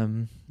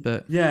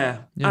 But yeah.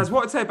 Yeah. As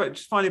what I'd say about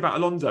just finally about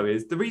Alonso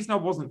is the reason I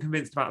wasn't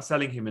convinced about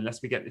selling him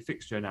unless we get the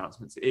fixture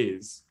announcements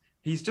is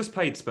he's just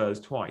played Spurs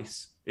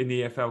twice in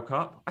the EFL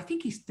Cup. I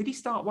think did he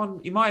start one?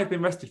 He might have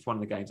been rested for one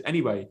of the games.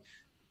 Anyway,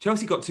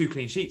 Chelsea got 2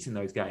 clean sheets in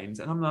those games,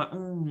 and I'm like,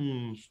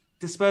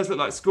 does Spurs look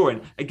like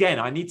scoring? Again,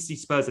 I need to see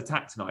Spurs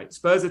attack tonight.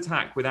 Spurs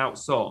attack without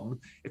Son.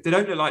 If they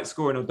don't look like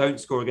scoring or don't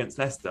score against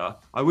Leicester,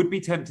 I would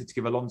be tempted to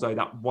give Alonso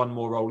that one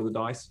more roll of the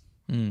dice.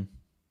 You're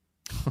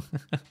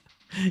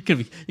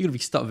gonna be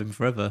stuck with him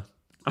forever,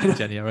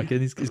 Jenny. I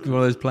reckon he's one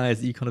of those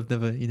players that you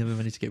never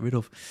manage to get rid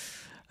of.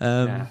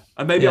 And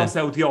maybe I'll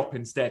sell Diop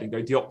instead and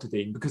go Diop to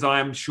Dean, because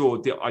I am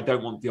sure I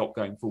don't want Diop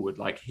going forward.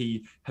 Like,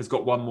 he has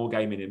got one more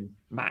game in him,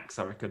 max,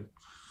 I reckon.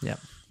 Yeah,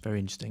 very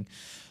interesting.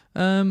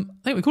 I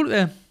think we call it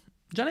there,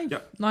 Jenny.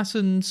 Yep. Nice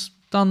and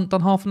done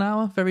half an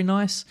hour. Very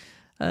nice.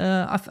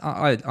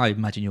 I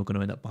imagine you're going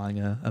to end up buying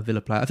a Villa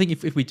player. I think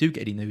if we do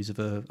get any news of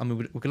we're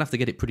going to have to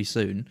get it pretty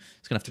soon.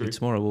 It's going to have to be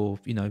tomorrow or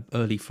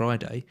early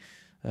Friday.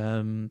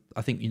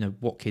 I think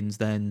Watkins.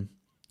 Then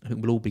I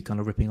think we'll all be kind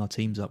of ripping our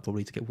teams up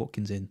probably to get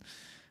Watkins in,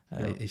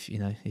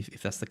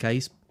 if that's the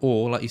case,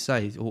 or like you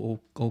say, or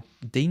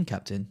Dean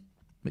captain,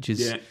 which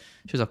is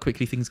shows how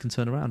quickly things can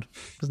turn around,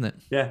 doesn't it?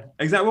 Yeah,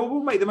 exactly. Well,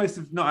 we'll make the most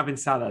of not having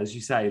Salah, as you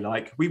say.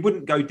 Like, we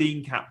wouldn't go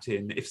Dean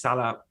captain if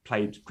Salah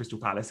played Crystal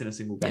Palace in a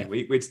single game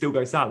week. We'd still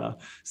go Salah.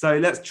 So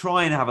let's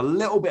try and have a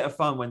little bit of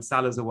fun when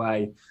Salah's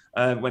away,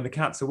 when the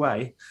cat's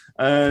away.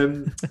 Guys,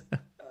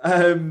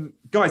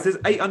 there's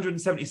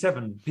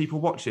 877 people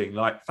watching.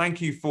 Like,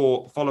 thank you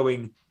for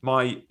following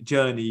my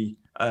journey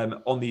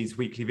on these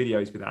weekly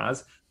videos with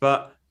Az.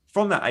 But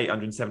from that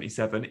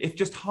 877, if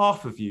just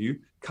half of you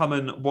come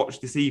and watch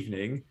this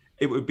evening,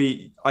 it would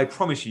be, I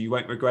promise you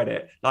won't regret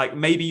it. Like,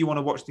 maybe you want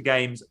to watch the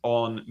games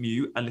on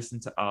mute and listen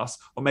to us,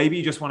 or maybe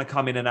you just want to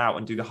come in and out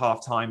and do the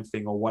halftime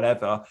thing or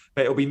whatever.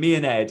 But it'll be me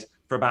and Ed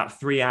for about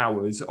 3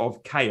 hours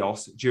of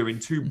chaos during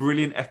 2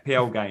 brilliant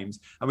FPL games.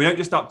 And we don't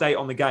just update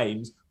on the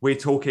games, we're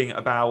talking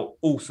about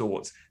all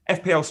sorts.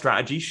 FPL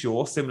strategy,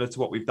 sure, similar to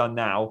what we've done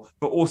now,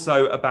 but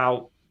also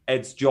about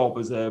Ed's job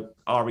as a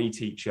RE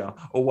teacher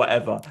or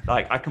whatever.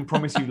 Like, I can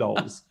promise you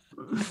lols.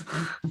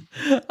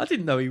 I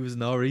didn't know he was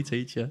an RE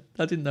teacher.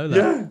 I didn't know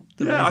that.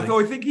 Yeah.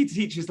 I think he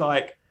teaches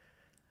like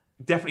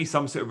definitely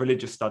some sort of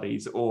religious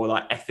studies or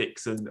like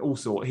ethics and all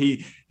sort.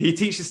 He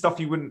teaches stuff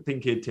you wouldn't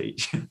think he'd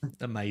teach.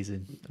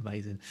 Amazing.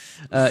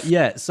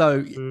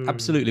 So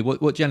absolutely,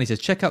 what Jenny says.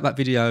 Check out that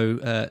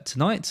video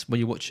tonight when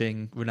you're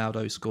watching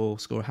Ronaldo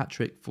score a hat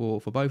trick for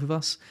both of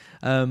us.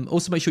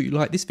 Also, make sure you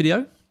like this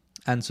video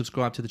and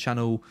subscribe to the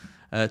channel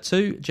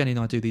too. Jenny and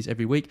I do these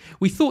every week.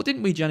 We thought,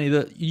 didn't we, Jenny,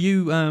 that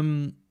you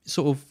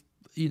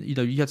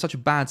you had such a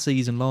bad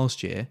season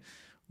last year.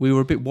 We were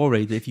a bit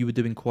worried that if you were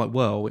doing quite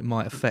well, it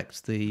might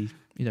affect the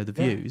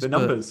views, the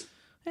numbers.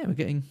 But, we're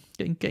getting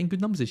good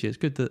numbers this year. It's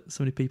good that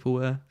so many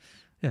people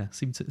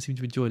seem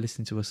to enjoy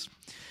listening to us.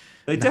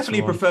 They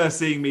definitely prefer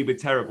seeing me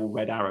with terrible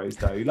red arrows,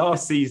 though.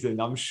 Last season,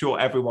 I'm sure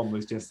everyone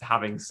was just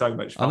having so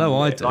much fun. I know,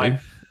 I do. Like,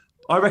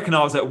 I reckon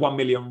I was at 1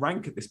 million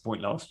rank at this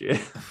point last year.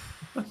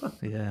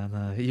 Yeah,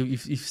 no,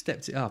 you've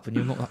stepped it up, and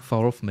you're not that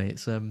far off me.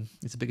 It's a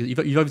big.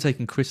 You've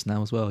overtaken Chris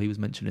now as well. He was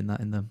mentioning that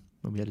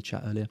when we had a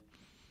chat earlier.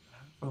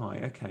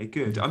 Right. Okay.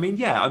 Good. I'm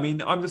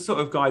the sort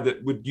of guy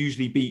that would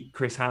usually beat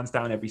Chris hands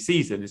down every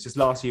season. It's just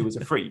last year was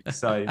a freak.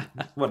 So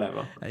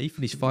whatever. He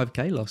finished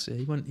 5K last year.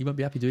 He won't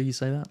be happy to hear you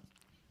say that.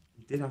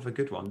 He did have a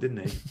good one,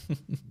 didn't he?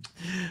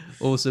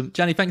 Awesome,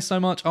 Jenny. Thanks so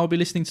much. I'll be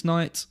listening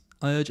tonight.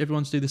 I urge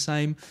everyone to do the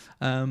same.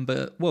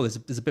 But there's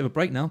a bit of a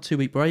break now,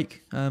 2-week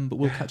break. But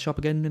we'll catch up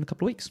again in a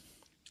couple of weeks.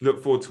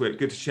 Look forward to it.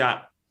 Good to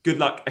chat. Good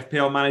luck,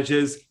 FPL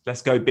managers.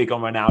 Let's go big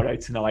on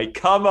Ronaldo tonight.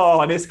 Come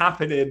on, it's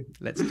happening.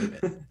 Let's do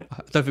it.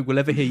 I don't think we'll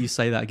ever hear you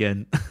say that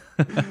again.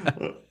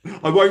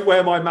 I won't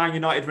wear my Man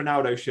United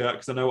Ronaldo shirt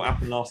because I know what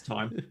happened last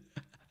time.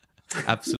 Absolutely.